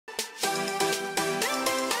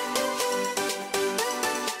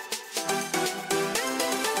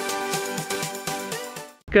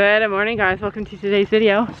Good morning, guys. Welcome to today's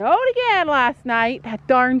video. Snowed again last night. That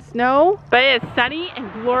darn snow. But it's sunny and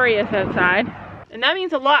glorious outside. And that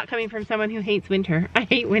means a lot coming from someone who hates winter. I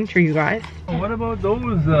hate winter, you guys. What about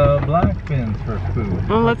those black bins for food?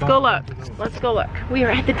 Well, let's go look. Let's go look. We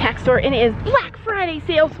are at the tech store and it is Black Friday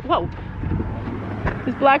sales. Whoa.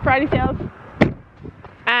 It's Black Friday sales.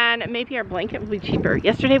 And maybe our blanket will be cheaper.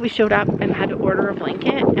 Yesterday we showed up and had to order a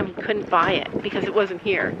blanket and we couldn't buy it because it wasn't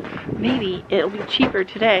here. Maybe it'll be cheaper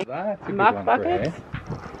today. That's a Muck buckets.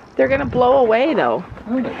 They're gonna blow away though.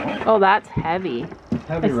 Oh, that's heavy.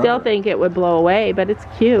 I still think it would blow away, but it's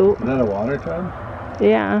cute. Is that a water tub?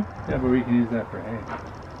 Yeah. Yeah, but we can use that for hay.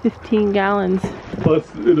 15 gallons. Plus,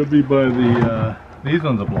 it'll be by the, these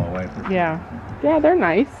ones will blow away for sure. Yeah. Yeah, they're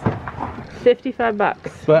nice. 55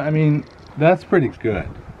 bucks. But, I mean, that's pretty good.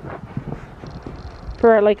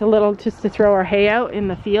 For like a little, just to throw our hay out in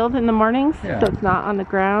the field in the mornings, yeah. So it's not on the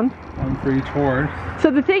ground. One for each horse. So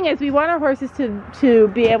the thing is, we want our horses to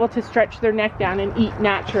be able to stretch their neck down and eat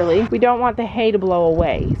naturally. We don't want the hay to blow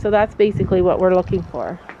away. So that's basically what we're looking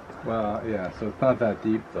for. Well, yeah, so it's not that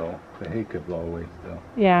deep though. The hay could blow away still.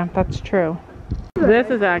 Yeah, that's true. This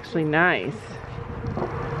is actually nice.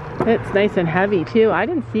 It's nice and heavy too. I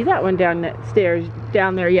didn't see that one downstairs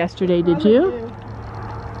down there yesterday, did you?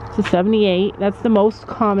 It's a 78. That's the most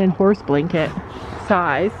common horse blanket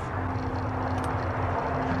size.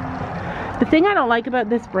 The thing I don't like about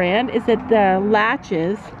this brand is that the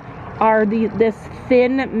latches are this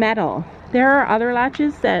thin metal. There are other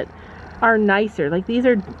latches that are nicer. Like I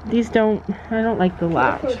don't like the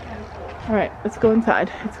latch. All right, let's go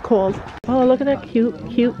inside. It's cold. Oh, look at that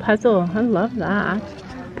cute puzzle. I love that.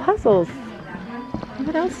 Puzzles.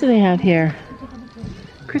 What else do they have here?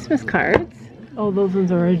 Christmas cards. Oh, those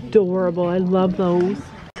ones are adorable. I love those.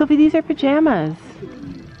 Sophie, these are pajamas.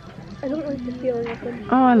 I don't like the feeling of them.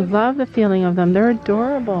 Oh, I love the feeling of them. They're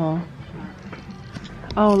adorable.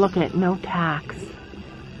 Oh, look at no tax.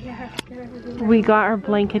 Yeah, we got our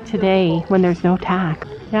blanket today when there's no tax.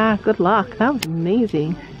 Yeah, good luck. That was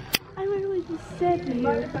amazing. I literally just said to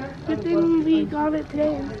you, good thing we got it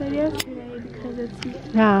today instead of yesterday because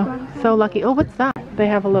it's... Yeah, so lucky. Oh, what's that? They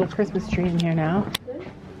have a little Christmas tree in here now.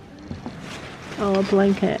 Oh, a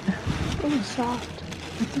blanket. Oh, soft.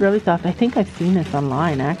 It's really soft. I think I've seen this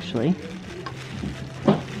online, actually.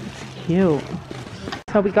 It's cute.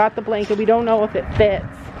 So we got the blanket. We don't know if it fits.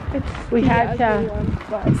 It's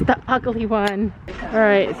the ugly one. All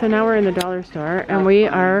right, so now we're in the dollar store, and we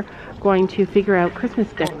are going to figure out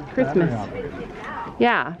Christmas.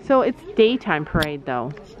 Yeah, so it's daytime parade,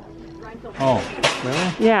 though. Oh,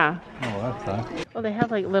 really? Yeah. Oh, that sucks. Well, they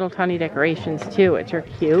have like little tiny decorations too, which are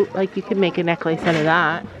cute. Like you could make a necklace out of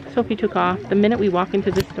that. Sophie took off. The minute we walk into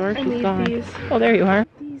the store, she's gone. These. Oh, there you are.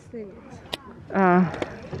 These things.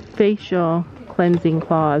 Facial cleansing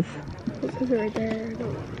cloths. This is right there.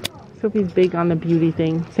 Sophie's big on the beauty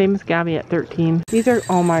thing. Same as Gabby at 13. These are,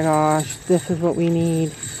 oh my gosh, this is what we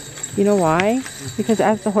need. You know why? Because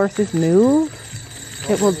as the horses move,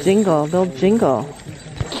 it will jingle. They'll jingle.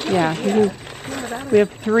 Yeah, we have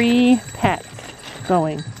 3 pets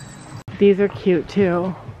going. These are cute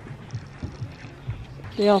too.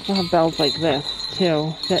 They also have bells like this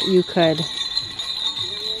too that you could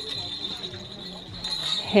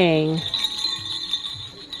hang.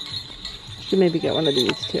 Should maybe get one of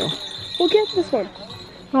these too. We'll get this one.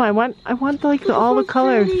 No, I want like all the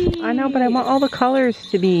colors. Pretty. I know, but I want all the colors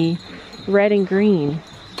to be red and green.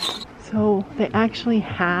 So they actually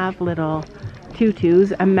have little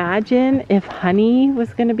tutus. Imagine if Honey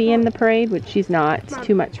was going to be in the parade, which she's not. It's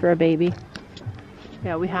too much for a baby.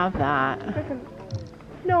 Yeah, we have that.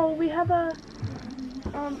 No, we have a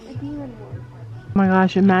demon one. Oh my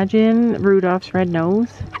gosh, imagine Rudolph's red nose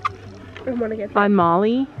I want to get that. on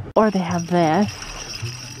Molly. Or they have this.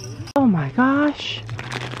 Oh my gosh.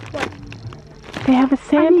 What? They have a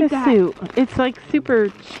Santa that. suit. It's like super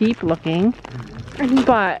cheap looking.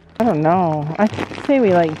 But I don't know. I say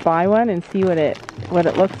we like buy one and see what it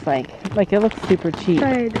looks like. Like it looks super cheap.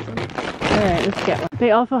 Alright, Let's get one.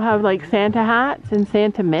 They also have like Santa hats and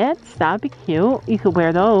Santa mitts. That'd be cute. You could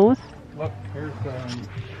wear those. Look, here's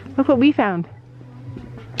Look what we found.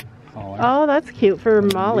 Oh, that's cute for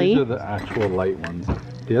Molly. These are the actual light ones.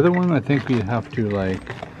 The other one, I think we have to like...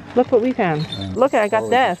 Look what we found. Look, I got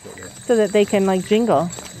this so that they can like jingle.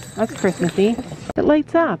 That's Christmassy. It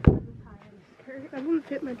lights up. That wouldn't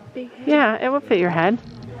fit my big head. Yeah, it will fit your head.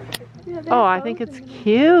 Yeah, Oh, I think it's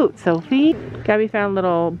cute, Sophie. Gabby found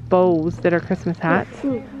little bows that are Christmas hats.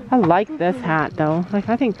 I like this hat though. Like,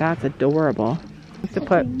 I think that's adorable. To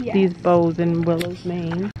put these bows in Willow's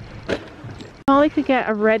mane. Molly could get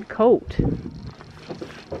a red coat.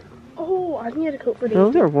 Oh, I need a coat for these.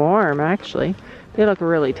 Those are warm, actually. They look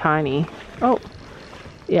really tiny. Oh,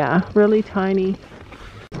 yeah, really tiny.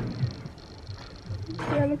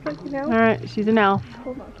 Yeah, look like an elf. All right, she's an elf.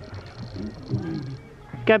 Hold on.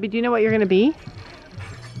 Gabby, do you know what you're gonna be?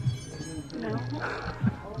 No.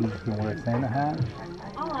 You can wear a Santa hat.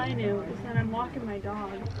 All I knew is that I'm walking my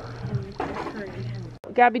dog in the parade.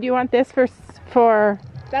 Gabby, do you want this for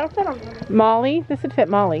That'll fit on me. Molly? This would fit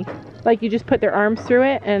Molly. Like you just put their arms through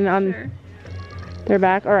it and on Sure. their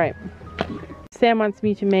back. All right. Sam wants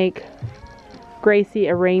me to make Gracie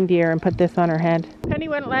a reindeer and put this on her head. Penny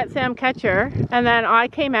wouldn't let Sam catch her, and then I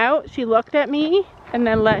came out, she looked at me, and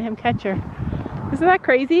then let him catch her. Isn't that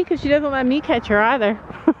crazy? Because she doesn't let me catch her either.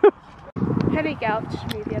 Penny galloped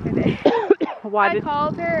to me the other day. Why I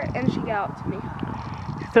called her and she galloped to me.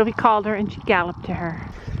 Sophie called her and she galloped to her.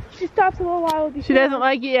 She stops a little while before. She doesn't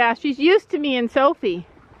like you. Yeah, she's used to me and Sophie.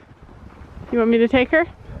 You want me to take her?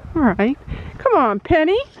 All right. Come on,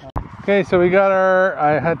 Penny. Okay, so we got our,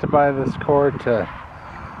 I had to buy this cord to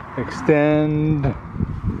extend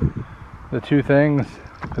the two things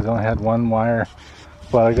because I only had one wire.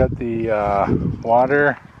 But I got the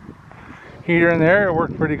water heater in there. It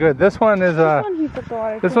worked pretty good. This one is a,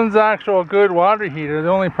 this one's actual good water heater. The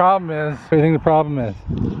only problem is, what do you think the problem is?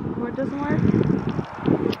 What doesn't work?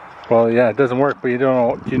 Well, yeah, it doesn't work, but you don't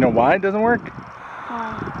know, do you know why it doesn't work?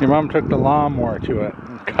 Your mom took the lawnmower to it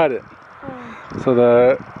and cut it. So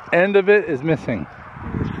the end of it is missing.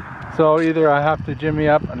 So either I have to jimmy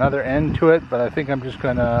up another end to it, but I think I'm just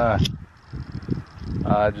gonna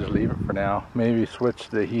just leave it for now. Maybe switch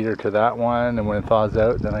the heater to that one, and when it thaws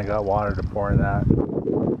out, then I got water to pour in that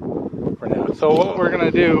for now. So what we're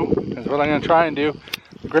gonna do is what I'm gonna try and do.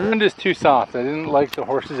 The ground is too soft. I didn't like the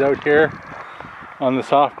horses out here on the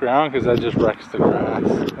soft ground because that just wrecks the grass,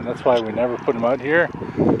 and that's why we never put them out here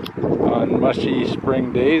on mushy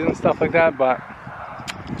spring days and stuff like that. But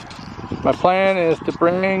my plan is to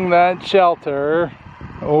bring that shelter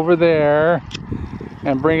over there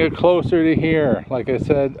and bring it closer to here. Like I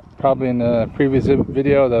said probably in the previous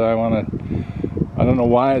video, that I don't know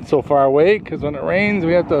why it's so far away, because when it rains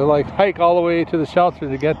we have to like hike all the way to the shelter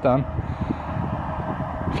to get them.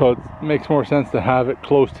 So it makes more sense to have it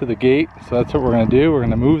close to the gate. So that's what we're going to do. We're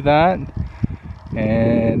going to move that,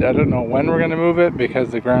 and I don't know when we're going to move it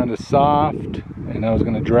because the ground is soft and I was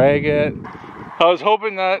going to drag it. I was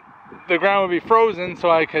hoping that the ground would be frozen so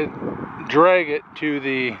I could drag it to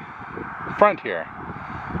the front here.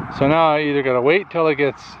 So now I either got to wait till it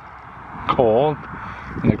gets cold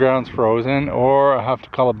and the ground's frozen, or I have to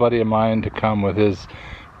call a buddy of mine to come with his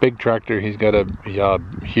big tractor. He's got a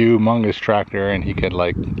humongous tractor and he could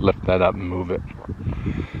like lift that up and move it.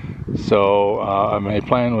 So my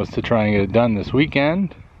plan was to try and get it done this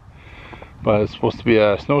weekend, but it's supposed to be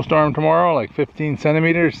a snowstorm tomorrow, like 15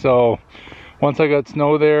 centimeters. So once I got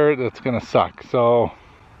snow there, that's gonna suck. So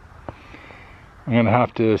I'm gonna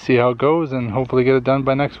have to see how it goes and hopefully get it done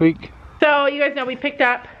by next week. So you guys know we picked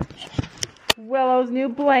up Willow's new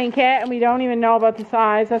blanket, and we don't even know about the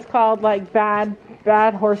size. That's called like bad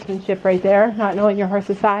horsemanship right there, not knowing your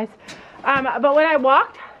horse's size. But when I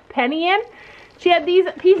walked Penny in, she had these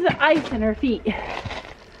pieces of ice in her feet.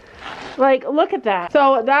 Like, look at that.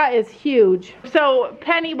 So that is huge. So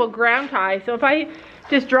Penny will ground tie. So if I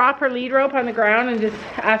just drop her lead rope on the ground and just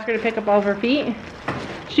ask her to pick up all of her feet,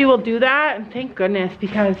 she will do that. And thank goodness,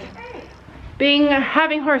 because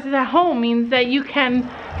having horses at home means that you can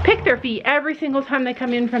pick their feet every single time they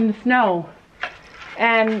come in from the snow,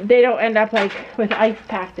 and they don't end up like with ice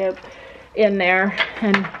packed out in there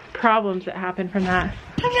and problems that happen from that.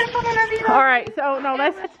 I'm gonna put one on Vito. All right, so no,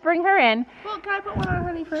 let's bring her in. Well, can I put one on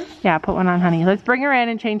Honey first? Yeah, put one on Honey. Let's bring her in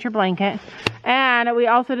and change her blanket. And we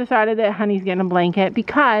also decided that Honey's getting a blanket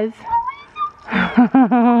because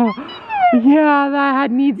yeah,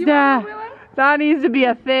 that needs to be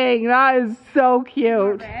a thing. That is so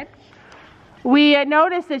cute. We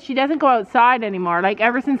noticed that she doesn't go outside anymore. Like,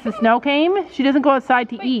 ever since the snow came, she doesn't go outside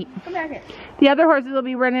to eat. Come back here. The other horses will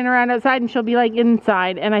be running around outside and she'll be like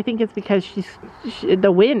inside. And I think it's because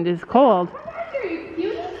the wind is cold.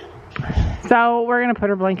 So we're going to put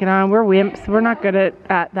her blanket on. We're wimps. We're not good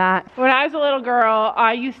at that. When I was a little girl,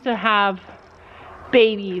 I used to have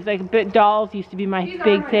babies. Like, dolls used to be my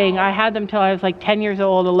big thing. I had them till I was like 10 years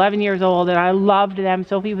old, 11 years old, and I loved them.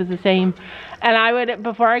 Sophie was the same. And I would,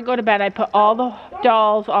 before I go to bed, I put all the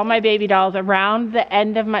dolls, all my baby dolls, around the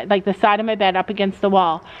end of my, like the side of my bed up against the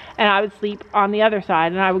wall. And I would sleep on the other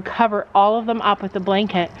side, and I would cover all of them up with the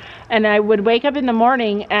blanket. And I would wake up in the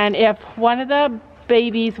morning, and if one of the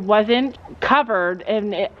babies wasn't covered,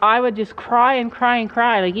 and I would just cry and cry and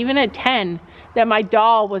cry, like even at 10, that my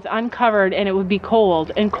doll was uncovered and it would be cold.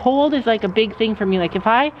 And cold is like a big thing for me. Like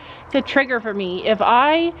it's a trigger for me. If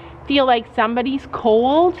I feel like somebody's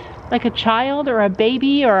cold, like a child or a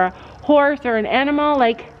baby or a horse or an animal,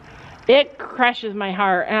 like it crushes my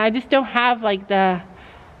heart. And I just don't have like the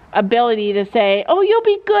ability to say, oh, you'll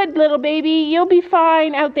be good, little baby, you'll be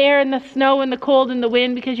fine out there in the snow and the cold and the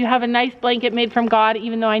wind because you have a nice blanket made from God,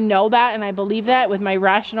 even though I know that and I believe that with my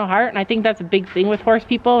rational heart. And I think that's a big thing with horse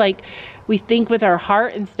people, like we think with our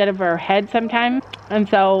heart instead of our head sometimes. And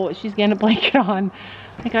so she's getting a blanket on.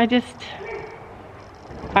 Like I don't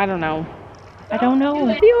know. I don't know.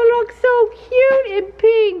 You look so cute in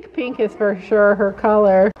pink. Pink is for sure her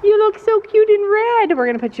color. You look so cute in red. We're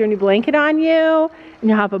gonna put your new blanket on you. And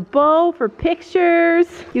you'll have a bow for pictures.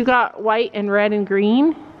 You got white and red and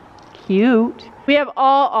green. Cute. We have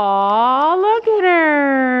all, look at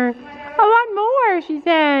her. I want more, she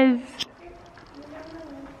says.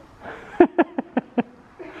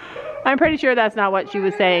 I'm pretty sure that's not what she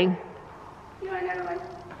was saying.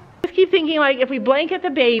 Just keep thinking, like, if we blanket the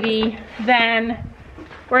baby, then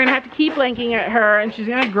we're gonna have to keep blanketing at her, and she's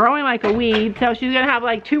gonna be growing like a weed, so she's gonna have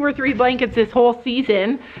like 2 or 3 blankets this whole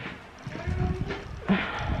season.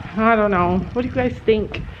 I don't know. What do you guys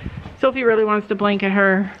think? Sophie really wants to blanket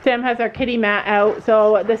her. Sam has our kitty mat out,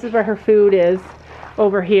 so this is where her food is,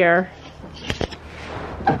 over here.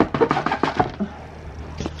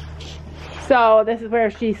 So this is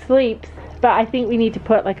where she sleeps, but I think we need to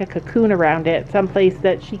put like a cocoon around it, someplace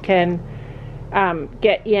that she can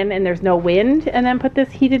get in and there's no wind, and then put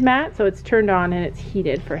this heated mat so it's turned on and it's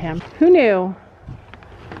heated for him. Who knew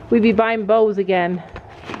we'd be buying bows again?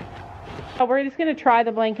 So we're just gonna try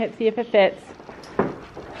the blanket, see if it fits.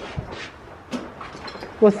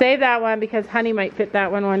 We'll save that one because Honey might fit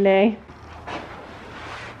that one day.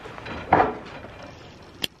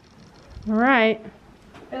 All right.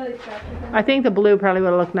 I think the blue probably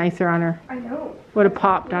would have looked nicer on her. I know. Would have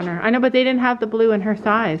popped on her. I know, but they didn't have the blue in her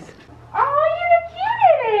size. Oh, you look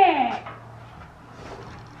cute in it.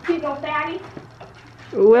 Cute little fatty.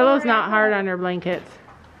 Willow's not hard on her blankets.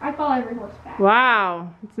 I call every horse fat.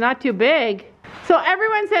 Wow, it's not too big. So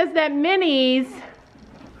everyone says that minis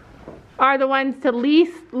are the ones to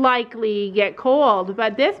least likely get cold,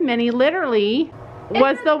 but this mini literally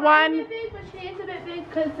was the one. It's a bit big, but she is a bit big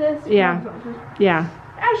because this. Yeah. Yeah.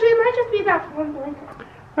 Actually, it might just be that one blanket.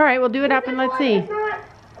 All right, we'll do it up and let's see. It's not,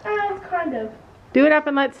 it's kind of. Do it up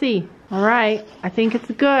and let's see. All right, I think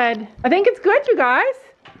it's good. I think it's good, you guys.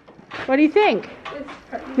 What do you think?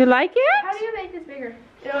 You like it? How do you make this bigger?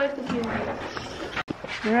 It always confuses me.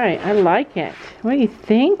 All right, I like it. What do you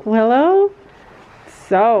think, Willow?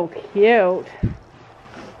 So cute.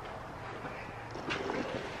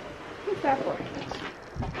 What's that for?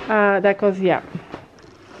 That goes, yeah.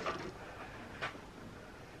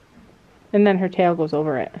 And then her tail goes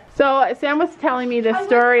over it. So Sam was telling me this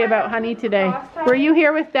story about Honey today. Were you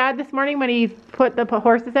here with Dad this morning when he put the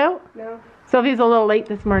horses out? No. Sophie's a little late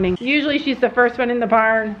this morning. Usually she's the first one in the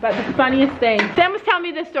barn, but the funniest thing. Sam was telling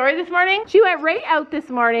me this story this morning. She went right out this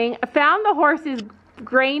morning, found the horses'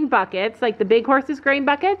 grain buckets, like the big horses' grain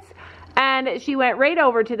buckets, and she went right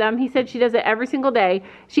over to them. He said she does it every single day.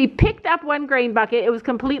 She picked up one grain bucket, it was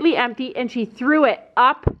completely empty, and she threw it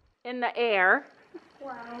up in the air.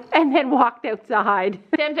 Wow. And then walked outside.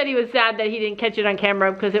 Sam said he was sad that he didn't catch it on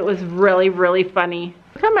camera because it was really, really funny.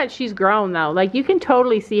 Look how much she's grown though. Like you can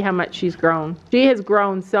totally see how much she's grown. She has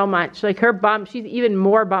grown so much. Like her bum, she's even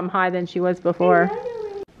more bum high than she was before.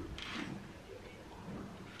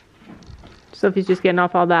 Sophie's just getting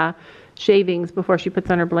off all the shavings before she puts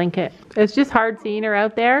on her blanket. It's just hard seeing her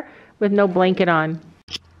out there with no blanket on.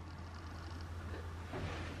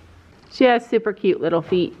 She has super cute little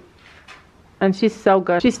feet. And she's so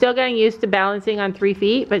good. She's still getting used to balancing on 3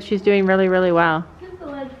 feet, but she's doing really, really well.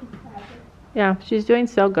 Yeah, she's doing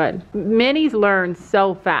so good. Minis learn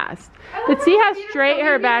so fast. But see how straight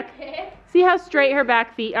her back,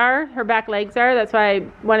 feet are? Her back legs are? That's why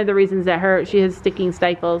one of the reasons that she has sticking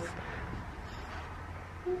stifles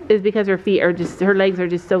is because her legs are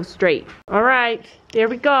just so straight. All right, there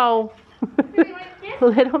we go.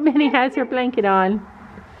 Little Minnie has her blanket on.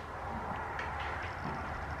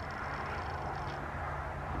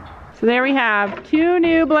 So there we have 2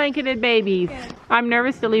 new blanketed babies. I'm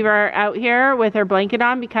nervous to leave her out here with her blanket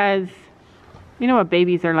on because you know what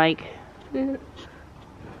babies are like.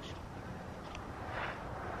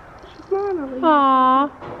 Aww.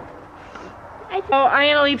 So I'm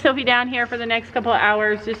gonna leave Sophie down here for the next couple of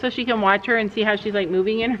hours just so she can watch her and see how she's like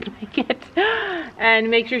moving in her blanket and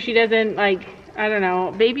make sure she doesn't like I don't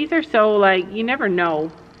know. Babies are so like, you never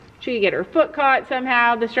know. She could get her foot caught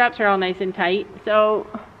somehow. The straps are all nice and tight. So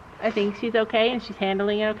I think she's okay and she's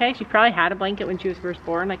handling it okay. She probably had a blanket when she was first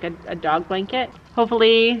born, like a dog blanket.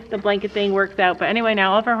 Hopefully the blanket thing works out. But anyway,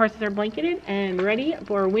 now all of our horses are blanketed and ready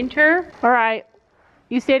for winter. All right,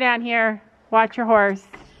 you stay down here, watch your horse,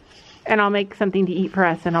 and I'll make something to eat for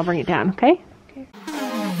us and I'll bring it down, okay? Okay.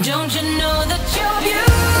 Don't you know that you're beautiful?